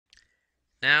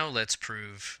Now let's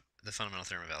prove the fundamental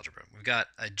theorem of algebra. We've got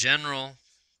a general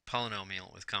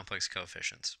polynomial with complex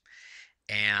coefficients.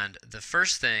 And the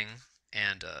first thing,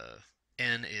 and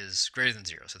n is greater than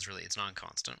 0, so it's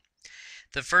non-constant.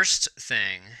 The first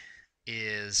thing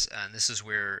is, and this is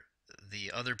where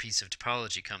the other piece of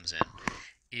topology comes in,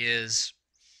 is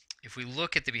if we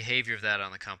look at the behavior of that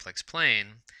on the complex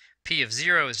plane, p of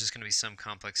 0 is just going to be some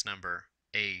complex number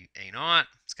a naught.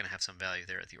 It's going to have some value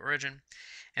there at the origin.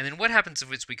 And then what happens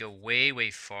if we go way, way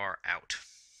far out?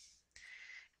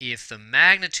 If the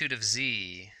magnitude of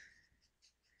z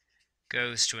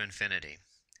goes to infinity,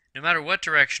 no matter what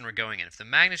direction we're going in, if the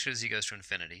magnitude of z goes to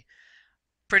infinity,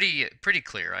 pretty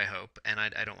clear, I hope, and I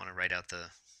don't want to write out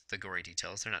the gory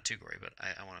details. They're not too gory, but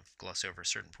I want to gloss over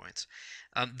certain points.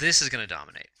 This is going to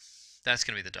dominate. That's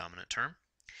going to be the dominant term.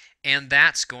 And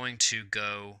that's going to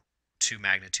go to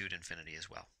magnitude infinity as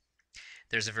well.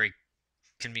 There's a very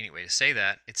convenient way to say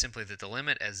that. It's simply that the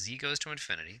limit as z goes to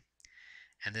infinity,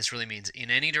 and this really means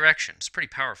in any direction, it's a pretty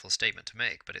powerful statement to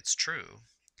make, but it's true,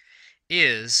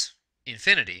 is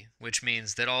infinity, which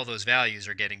means that all those values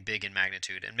are getting big in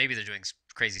magnitude, and maybe they're doing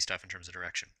crazy stuff in terms of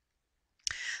direction.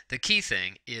 The key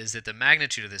thing is that the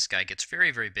magnitude of this guy gets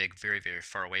very, very big, very, very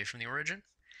far away from the origin.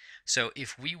 So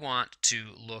if we want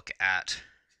to look at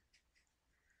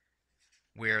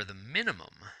where the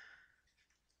minimum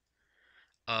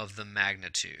of the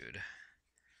magnitude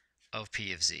of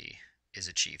p of z is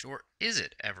achieved, or is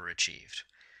it ever achieved?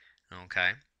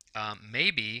 Okay,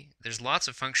 maybe there's lots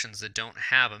of functions that don't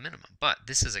have a minimum, but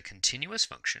this is a continuous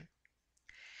function,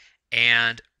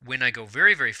 and when I go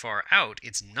very, very far out,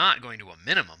 it's not going to a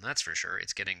minimum, that's for sure.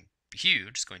 It's getting huge,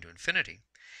 it's going to infinity.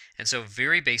 And so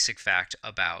very basic fact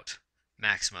about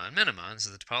maxima and minima, this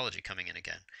is the topology coming in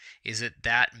again, is that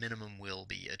that minimum will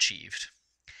be achieved.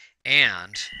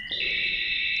 And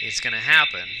it's going to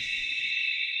happen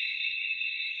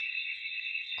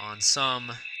on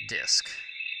some disk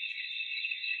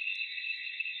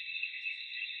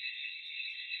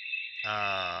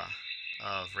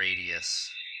of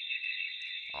radius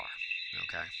r.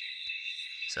 Okay,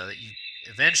 so that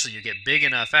eventually you get big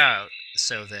enough out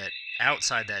so that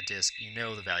outside that disk you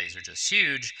know the values are just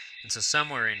huge, and so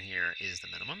somewhere in here is the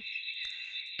minimum.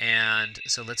 And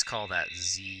so let's call that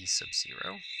z sub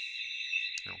 0.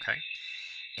 Okay,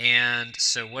 and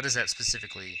so what is that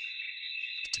specifically?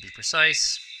 To be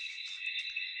precise,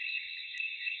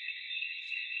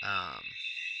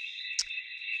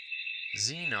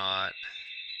 z naught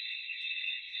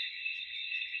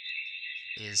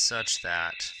is such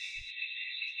that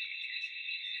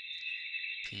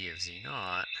p of z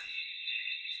naught,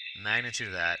 magnitude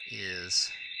of that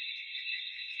is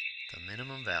the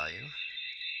minimum value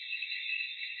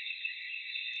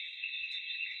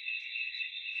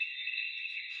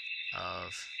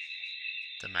of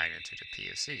the magnitude of p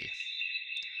of z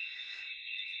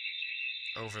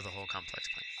over the whole complex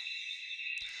plane.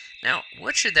 Now,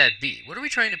 what should that be? What are we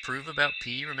trying to prove about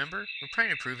p, remember? We're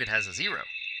trying to prove it has a 0.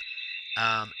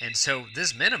 And so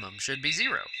this minimum should be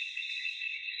 0.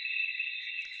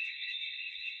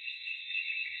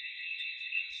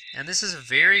 And this is a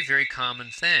very, very common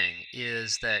thing,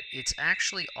 is that it's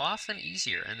actually often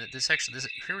easier, and that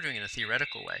here we're doing it in a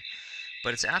theoretical way,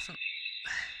 but it's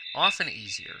often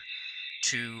easier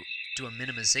to do a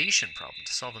minimization problem,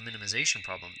 to solve a minimization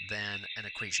problem, than an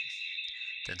equation,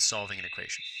 than solving an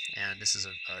equation. And this is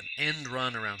an end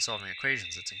run around solving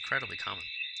equations. It's incredibly common,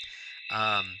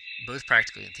 both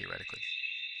practically and theoretically.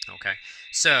 Okay,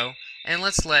 so, and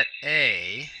let's let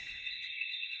A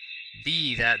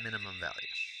be that minimum value.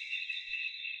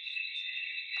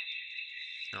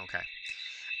 Okay,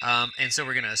 and so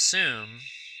we're going to assume,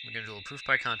 we're going to do a little proof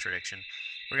by contradiction,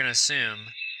 we're going to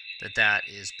assume that that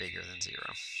is bigger than 0.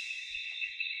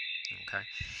 Okay,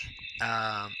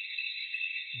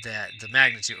 that the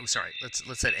magnitude,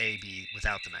 let's let A be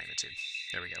without the magnitude.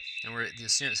 There we go. And the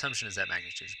assumption is that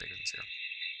magnitude is bigger than 0.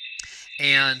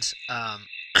 And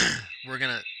we're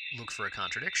going to look for a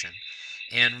contradiction.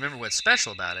 And remember, what's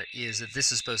special about it is that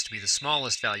this is supposed to be the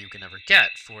smallest value you can ever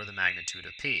get for the magnitude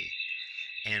of p.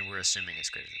 And we're assuming it's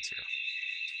greater than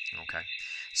 0. Okay,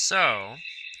 so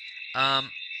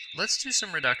let's do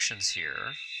some reductions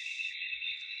here.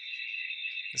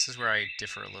 This is where I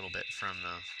differ a little bit from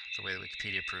the way the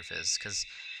Wikipedia proof is, because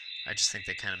I just think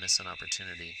they kind of miss an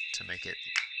opportunity to make it,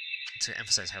 to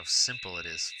emphasize how simple it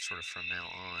is sort of from now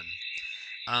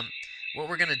on. What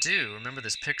we're going to do, remember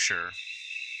this picture,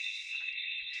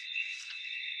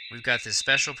 we've got this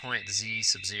special point z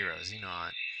sub 0, z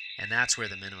naught, and that's where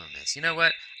the minimum is. You know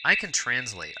what? I can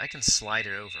translate, I can slide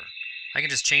it over, I can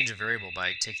just change a variable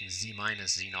by taking z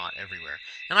minus z naught everywhere.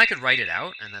 And I could write it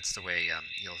out, and that's the way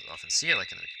you'll often see it,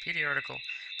 like in the Wikipedia article.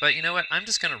 But you know what? I'm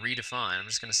just going to redefine. I'm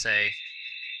just going to say,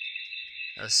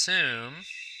 assume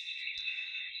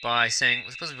by saying,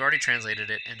 suppose we've already translated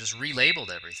it and just relabeled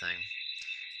everything,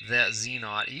 that z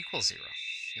naught equals 0.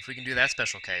 If we can do that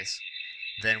special case,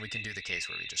 then we can do the case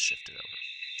where we just shift it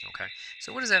over. Okay,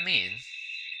 so what does that mean?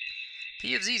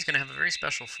 P of z is going to have a very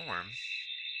special form.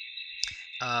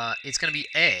 It's going to be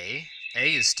a.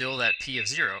 A is still that p of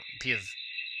 0, p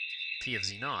of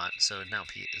z naught, so now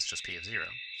p is just p of 0.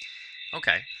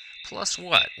 Okay, plus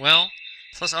what? Well,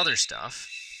 plus other stuff.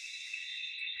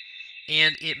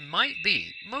 And it might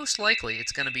be, most likely,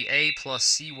 it's going to be a plus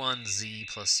c1z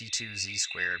plus c2z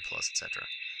squared plus etc.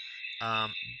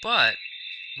 But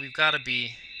we've got to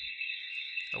be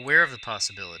aware of the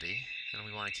possibility, and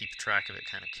we want to keep track of it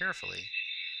kind of carefully,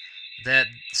 that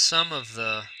some of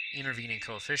the intervening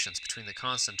coefficients between the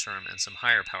constant term and some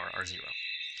higher power are 0.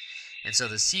 And so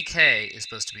the ck is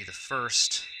supposed to be the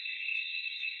first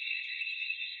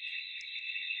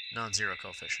non-zero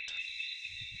coefficient.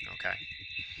 Okay.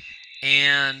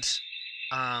 And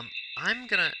I'm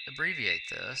going to abbreviate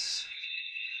this.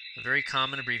 A very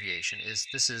common abbreviation is,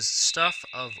 this is stuff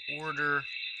of order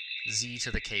z to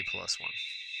the k plus 1,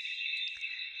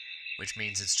 which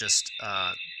means it's just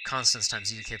constants times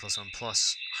z to the k plus 1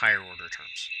 plus higher order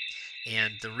terms.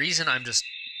 And the reason I'm just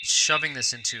shoving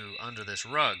this under this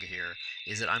rug here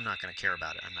is that I'm not going to care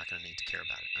about it. I'm not going to need to care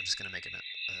about it. I'm just going to make an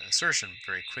assertion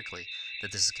very quickly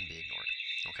that this can be ignored.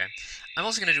 Okay. I'm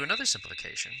also going to do another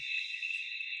simplification.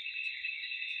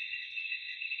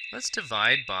 Let's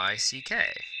divide by ck.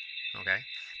 Okay,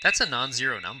 that's a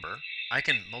non-zero number. I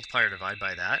can multiply or divide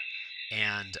by that,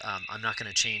 and I'm not going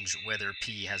to change whether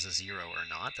p has a 0 or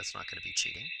not. That's not going to be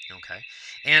cheating. Okay,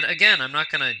 and again, I'm not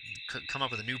going to come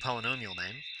up with a new polynomial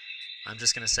name. I'm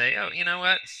just going to say, oh, you know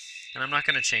what? And I'm not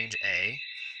going to change a.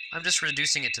 I'm just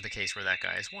reducing it to the case where that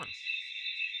guy is 1.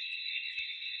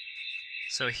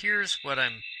 So here's what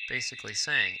I'm basically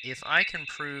saying. If I can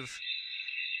prove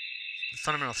the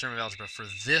fundamental theorem of algebra for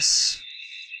this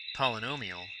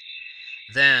polynomial,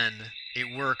 then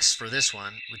it works for this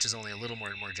one, which is only a little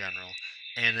more general,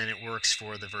 and then it works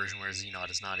for the version where z naught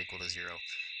is not equal to 0,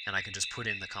 and I can just put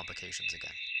in the complications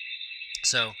again.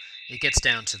 So it gets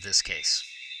down to this case.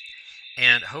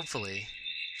 And hopefully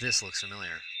this looks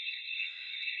familiar.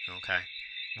 Okay,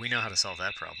 we know how to solve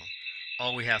that problem.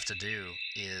 All we have to do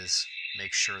is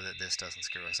make sure that this doesn't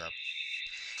screw us up.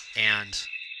 And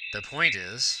the point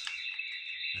is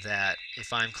that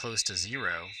if I'm close to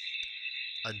 0,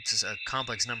 a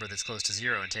complex number that's close to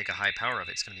 0 and take a high power of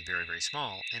it, it's going to be very, very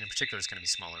small, and in particular it's going to be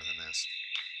smaller than this.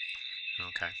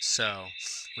 Okay, so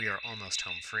we are almost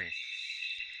home free.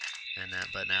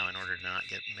 But now, in order to not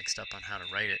get mixed up on how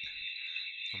to write it,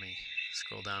 let me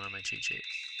scroll down on my cheat sheet.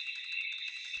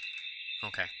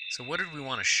 Okay, so what did we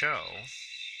want to show?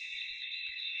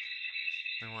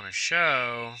 We want to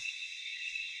show,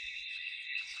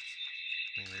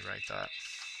 let me rewrite that.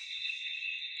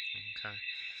 Okay,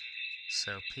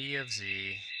 so p of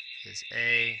z is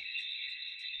a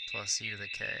plus z to the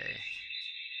k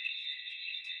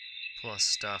plus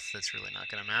stuff that's really not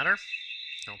going to matter.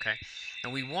 Okay,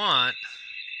 and we want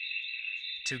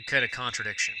to get a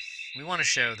contradiction. We want to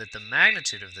show that the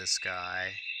magnitude of this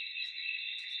guy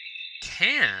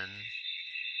can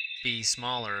be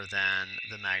smaller than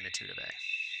the magnitude of a.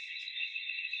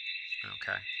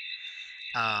 Okay,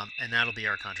 and that'll be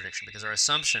our contradiction, because our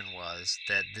assumption was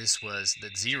that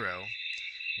that 0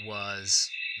 was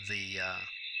the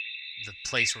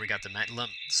place where we got the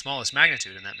smallest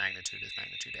magnitude, and that magnitude is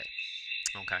magnitude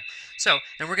a. Okay, so,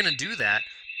 and we're going to do that,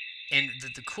 and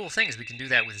the cool thing is we can do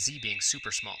that with z being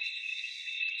super small.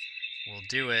 We'll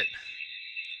do it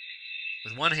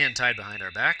with one hand tied behind our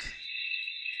back,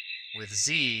 with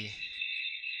z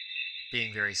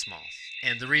being very small.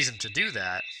 And the reason to do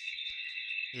that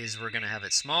is we're going to have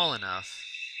it small enough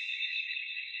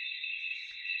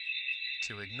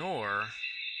to ignore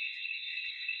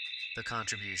the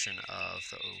contribution of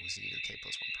the oz to the k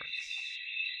plus 1 part.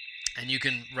 And you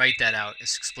can write that out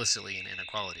explicitly in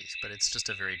inequalities, but it's just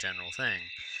a very general thing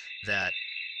that,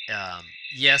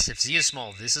 yes, if z is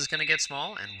small, this is going to get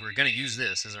small, and we're going to use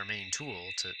this as our main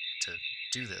tool to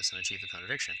do this and achieve the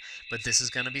contradiction. But this is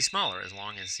going to be smaller as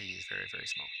long as z is very, very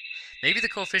small. Maybe the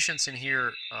coefficients in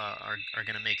here are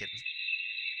going to make it,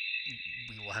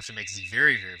 we will have to make z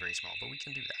very, very, very small, but we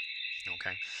can do that.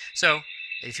 Okay, so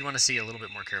if you want to see a little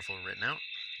bit more careful written out,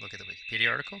 look at the Wikipedia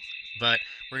article, but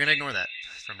we're going to ignore that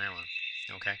from now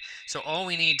on. Okay, so all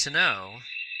we need to know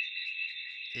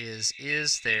is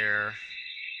there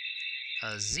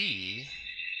a z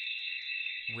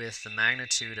with the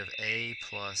magnitude of a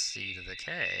plus z to the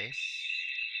k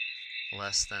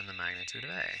less than the magnitude of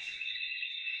a?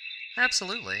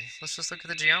 Absolutely. Let's just look at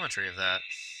the geometry of that,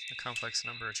 the complex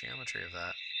number geometry of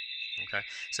that. Okay,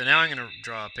 so now I'm going to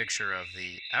draw a picture of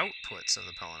the outputs of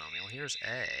the polynomial. Here's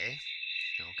a.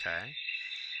 Okay,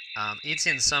 it's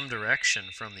in some direction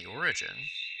from the origin,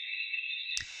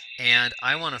 and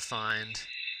I want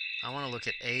to look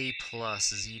at a plus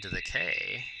z to the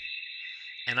k,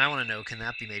 and I want to know, can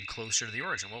that be made closer to the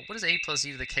origin? Well, what does a plus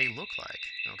z to the k look like?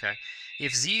 Okay,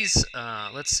 if z's,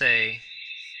 let's say,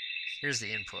 here's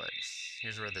the input.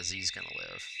 Here's where the z's going to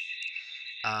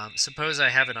live. Suppose I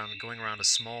have it on going around a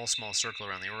small circle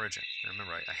around the origin. Now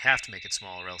remember, I have to make it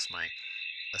small, or else my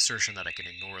assertion that I can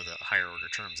ignore the higher order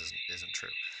terms isn't true.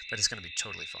 But it's going to be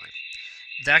totally fine.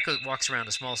 That walks around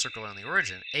a small circle around the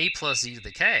origin. A plus z to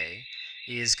the k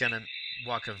is going to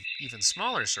walk an even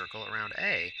smaller circle around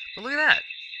a. But look at that.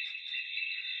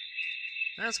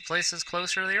 That's a place that's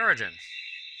closer to the origin.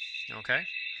 Okay?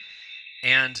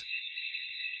 And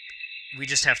we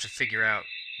just have to figure out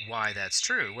why that's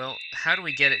true. Well, how do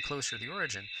we get it closer to the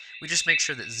origin? We just make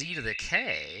sure that z to the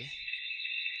k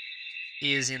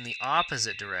is in the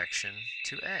opposite direction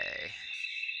to a.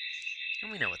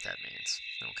 And we know what that means.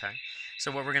 Okay?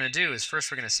 So what we're going to do is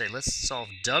first we're going to say, let's solve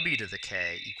w to the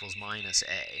k equals minus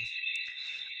a.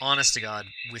 Honest to God,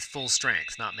 with full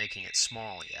strength, not making it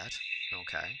small yet.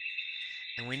 Okay?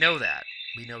 And we know that.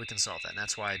 We know we can solve that. And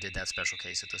that's why I did that special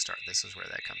case at the start. This is where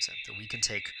that comes in. That we can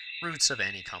take roots of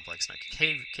any complex number,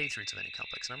 kth roots of any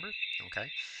complex number.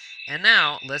 Okay? And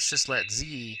now let's just let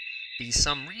z be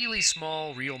some really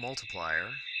small real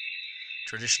multiplier,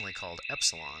 traditionally called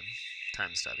epsilon,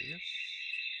 times w.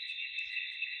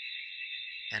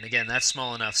 And again, that's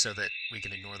small enough so that we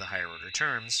can ignore the higher order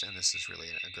terms, and this is really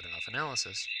a good enough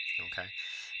analysis. Okay?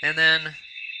 And then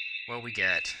what we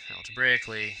get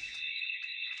algebraically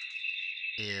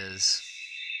is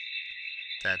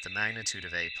that the magnitude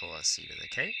of a plus c to the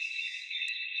k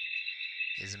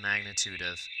is the magnitude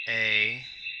of a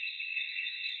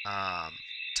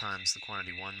times the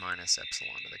quantity 1 minus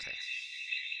epsilon to the k.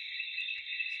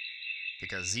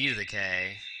 Because z to the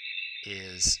k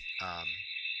is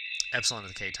epsilon to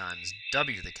the k times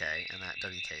w to the k, and that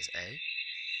w to the k is a.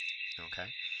 Okay?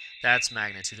 That's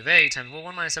magnitude of a times, well,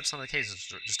 1 minus epsilon to the k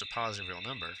is just a positive real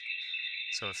number,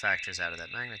 so it factors out of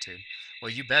that magnitude. Well,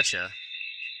 you betcha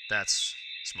that's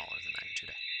smaller than magnitude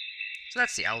a. So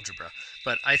that's the algebra,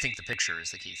 but I think the picture is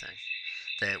the key thing.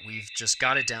 That we've just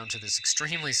got it down to this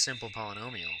extremely simple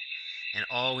polynomial, and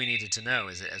all we needed to know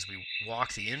is that as we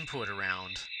walk the input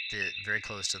around very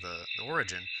close to the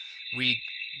origin, we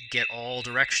get all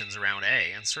directions around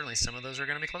a, and certainly some of those are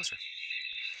going to be closer.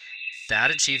 That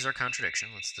achieves our contradiction.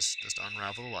 Let's just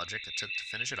unravel the logic to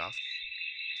finish it off.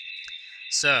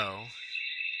 So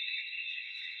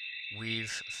we've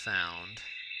found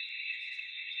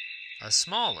a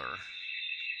smaller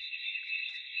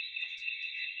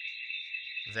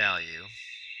value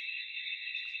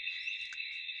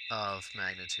of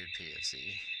magnitude p of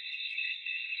z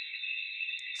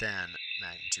than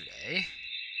magnitude a,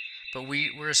 but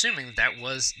we're assuming that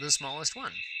was the smallest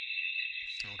one.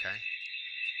 Okay,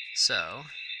 so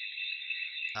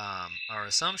our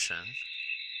assumption,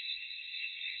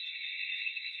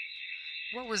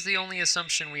 what was the only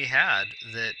assumption we had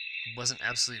that wasn't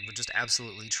just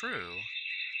absolutely true?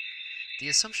 The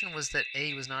assumption was that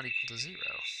a was not equal to 0.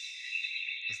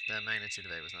 That magnitude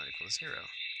of a was not equal to 0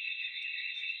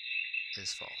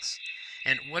 is false.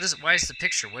 And why is the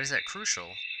picture? Why is that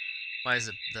crucial? Why is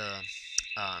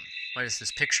why does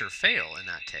this picture fail in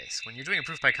that case? When you're doing a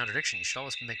proof by contradiction, you should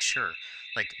always make sure,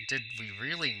 like, did we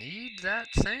really need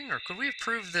that thing? Or could we have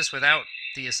proved this without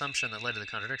the assumption that led to the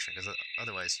contradiction? Because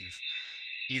otherwise you've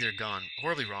either gone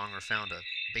horribly wrong or found a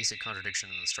basic contradiction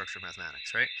in the structure of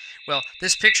mathematics, right? Well,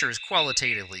 this picture is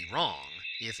qualitatively wrong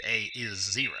if a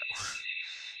is 0.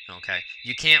 Okay?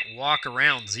 You can't walk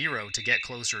around 0 to get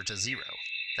closer to 0.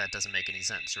 That doesn't make any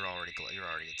sense. You're already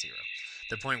at 0.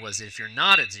 The point was, if you're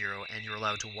not at 0 and you're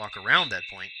allowed to walk around that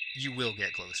point, you will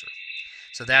get closer.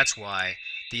 So that's why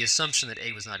the assumption that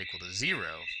a was not equal to 0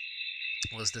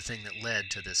 was the thing that led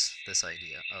to this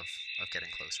idea of getting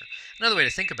closer. Another way to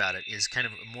think about it is kind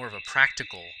of more of a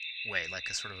practical way, like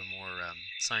a sort of a more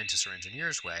scientist or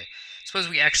engineer's way. Suppose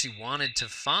we actually wanted to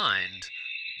find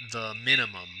the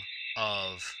minimum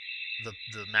of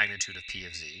the magnitude of p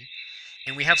of z,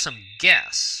 and we have some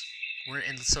guess.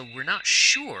 And so we're not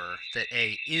sure that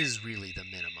a is really the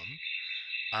minimum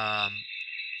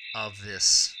of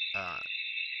this,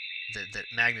 that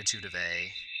magnitude of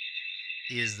a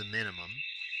is the minimum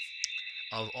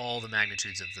of all the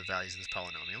magnitudes of the values of this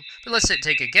polynomial. But let's say,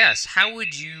 take a guess. How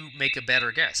would you make a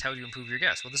better guess? How would you improve your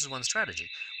guess? Well, this is one strategy.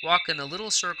 Walk in a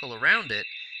little circle around it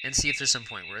and see if there's some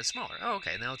point where it's smaller. Oh,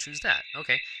 okay, now I'll choose that.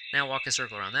 Okay, now walk a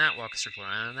circle around that, walk a circle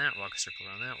around that, walk a circle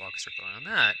around that, walk a circle around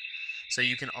that. So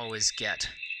you can always get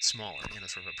smaller in a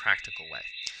sort of a practical way.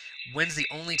 When's the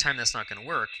only time that's not going to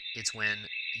work? It's when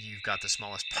you've got the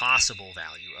smallest possible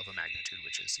value of a magnitude,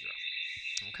 which is 0.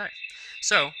 Okay,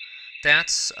 so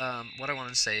that's what I wanted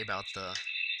to say about the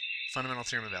fundamental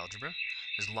theorem of algebra.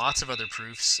 There's lots of other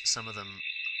proofs. Some of them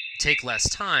take less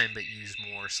time but use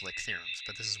more slick theorems,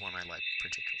 but this is one I like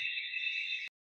particularly.